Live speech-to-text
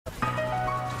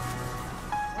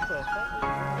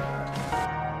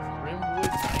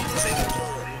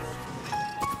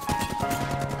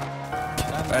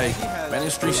Hey, man,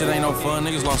 this street shit ain't no fun.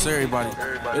 Niggas lost everybody.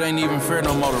 It ain't even fair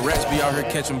no more. The rats be out here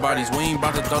catching bodies. We ain't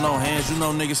about to throw no hands. You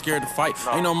know niggas scared to fight.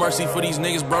 Ain't no mercy for these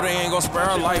niggas, bro. They ain't gonna spare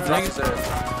our life, niggas.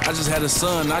 I just had a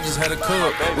son, I just had a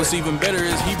cub. What's even better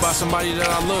is he by somebody that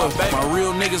I love. My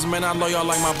real niggas, man, I love y'all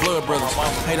like my blood brothers.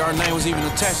 Hate our name was even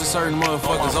attached to certain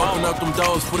motherfuckers. Open up them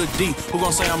doors for the D. Who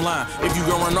gon' say I'm lying? If you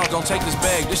gon' run off, don't take this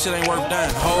bag. This shit ain't worth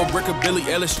dying. Whole brick of Billy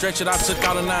Ellis, stretch it, I took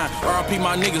out a 9. RIP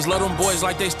my niggas, love them boys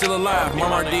like they still alive.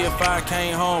 Mama did 5,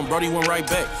 came home, Brody went right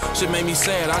back. Shit made me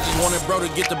sad, I just wanted bro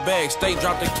to get the bag. State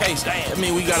dropped the case. That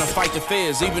mean we gotta fight the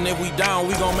feds. Even if we down,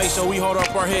 we gon' make sure we hold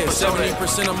up our heads.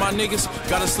 70% of my niggas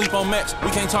gotta sleep on max.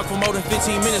 We can't talk for more than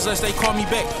 15 minutes unless they call me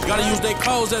back. Gotta use their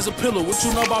clothes as a pillow. What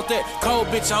you know about that? Cold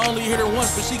bitch, I only hit her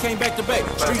once, but she came back to back.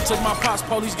 Street took my pops,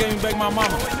 police gave me back my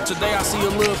mama. Today I see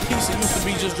a little piece, it used to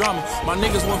be just drama. My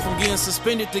niggas went from getting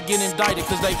suspended to getting indicted,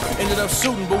 cause they ended up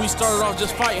shooting, but we started off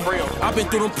just fighting. I've been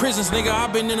through them prisons, nigga,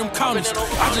 I've been in them counties.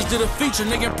 I just did a feature,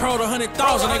 nigga, pro to 100,000.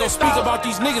 They gon' speak about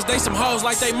these niggas, they some hoes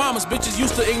like they mamas. Bitches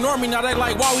used to ignore me, now they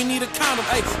like, why we need a condom?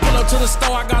 Hey, pull up to the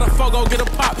store, I got a go get a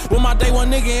pop. With my day one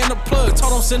nigga in the plug,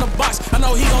 told him send a box. I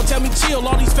know he gon' tell me chill,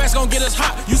 all these facts gon' get us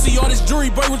hot. You see all this jewelry,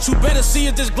 boy, what you better see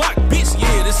is this Glock, bitch.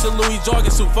 Yeah, this a Louis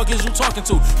jogging suit, fuck is you talking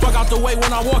to? Fuck out the way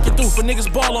when I walking through, for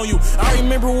niggas ball on you. I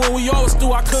remember when we always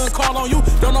do, I couldn't call on you.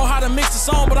 Don't know how to mix the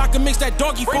song, but I can mix that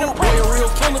doggy food. Boy, a real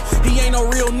killer, he ain't no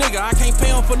real nigga. I can't pay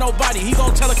him for nobody, he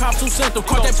gon' tell the cops who sent him.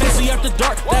 Caught that pussy after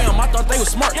dark, damn, I thought they was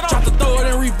smart. Tried to throw it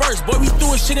in reverse, boy, we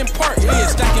threw his shit in part. Yeah,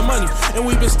 stacking money, and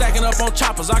we been stacking up on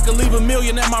choppers. I could leave $1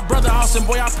 million at my brother's house, and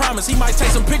boy, I promise, he might take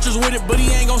some pictures with it, but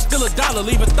he ain't gon' steal $1.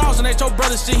 Leave 1,000 at your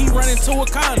brother's shit, he run into a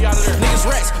con. Niggas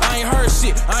rats, I ain't heard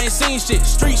shit, I ain't seen shit,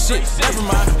 street shit, never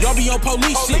mind, y'all be on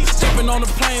police shit. Stepping on the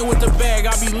plane with the bag,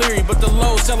 I be leery, but the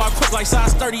load sell out quick like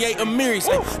size 38 Amiris.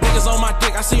 Hey, niggas on my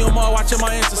dick, I see them all watching my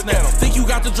Insta snap. Think you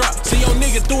got the drop, see your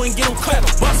nigga through and get him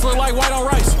clapped. Bust look like white on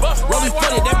rice, Rolly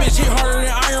flooded, that bitch hit harder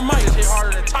than Iron Mike.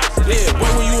 Yeah, boy,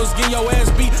 when you was getting your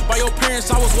ass beat by your parents,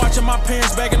 I was watching my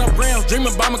parents bagging up grams,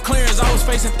 dreaming about McLarens. I was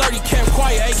facing 30, kept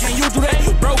quiet. Hey, can you do that?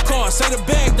 Bro, call, say the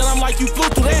bag, then I'm like, you flew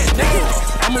through that,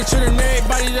 nigga. I'm richer than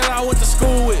everybody that I went to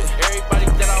school with. Everybody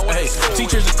that I went to school with.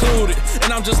 Teachers included,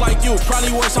 and I'm just like you.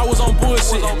 Probably worse, I was on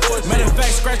bullshit. Matter of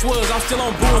fact, scratch was, I'm still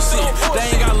on bullshit. They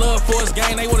ain't got love for us,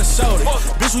 gang, they would've showed it.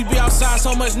 Bitch, we be outside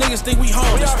so much, niggas think we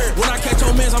homeless. When I catch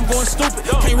your mans, I'm going stupid.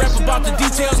 Can't rap about the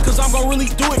details, cause I'm gon' really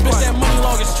do it. Bitch, that money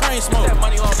long as train smoke.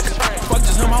 Fuck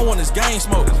just him, I want his gang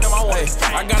smoke. Hey,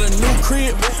 I got a new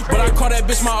crib, but I call that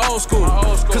bitch my old school.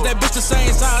 Cause that bitch the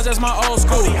same size as my old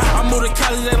school. I moved to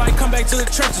Cali, they like come back to the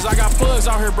trenches. I got plugs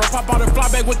out here, bro. Pop out and fly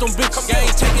back with them bitches. Gang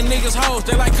taking niggas hoes,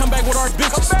 they like come back with our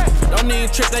bitches. Don't need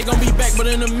a trip, they gon' be back, but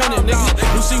in a minute,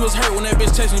 nigga. Lucy was hurt when that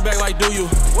bitch text me back like, do you?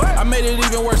 I made it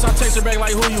even worse, I text her back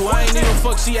like, who you? I ain't even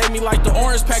fuck, she ate me like the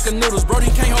orange pack of noodles. Brody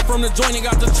came home from the joint and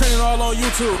got the trending all on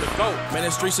YouTube. Man,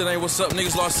 that street shit ain't what's up,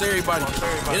 niggas lost everybody.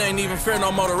 It ain't even fair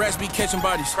no more, the rats be catching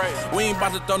bodies. We ain't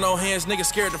about to throw no hands, niggas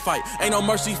scared to fight. Ain't no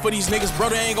mercy for these niggas, bro,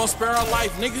 they ain't gon' spare our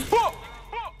life, nigga.